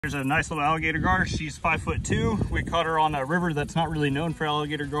There's a nice little alligator gar. She's 5'2". We caught her on a river that's not really known for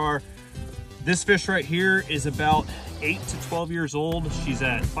alligator gar. This fish right here is about 8 to 12 years old. She's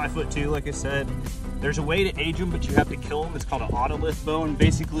at 5'2", like I said. There's a way to age them, but you have to kill them. It's called an otolith bone.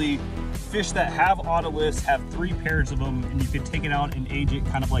 Basically, fish that have otoliths have 3 pairs of them, and you can take it out and age it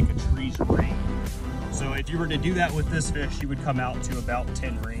kind of like a tree's ring. So if you were to do that with this fish, you would come out to about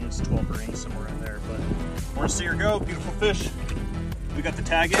 10 rings, 12 rings, somewhere in there. But want to see her go? Beautiful fish. We got the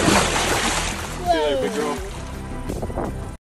tag in. See you later, big girl.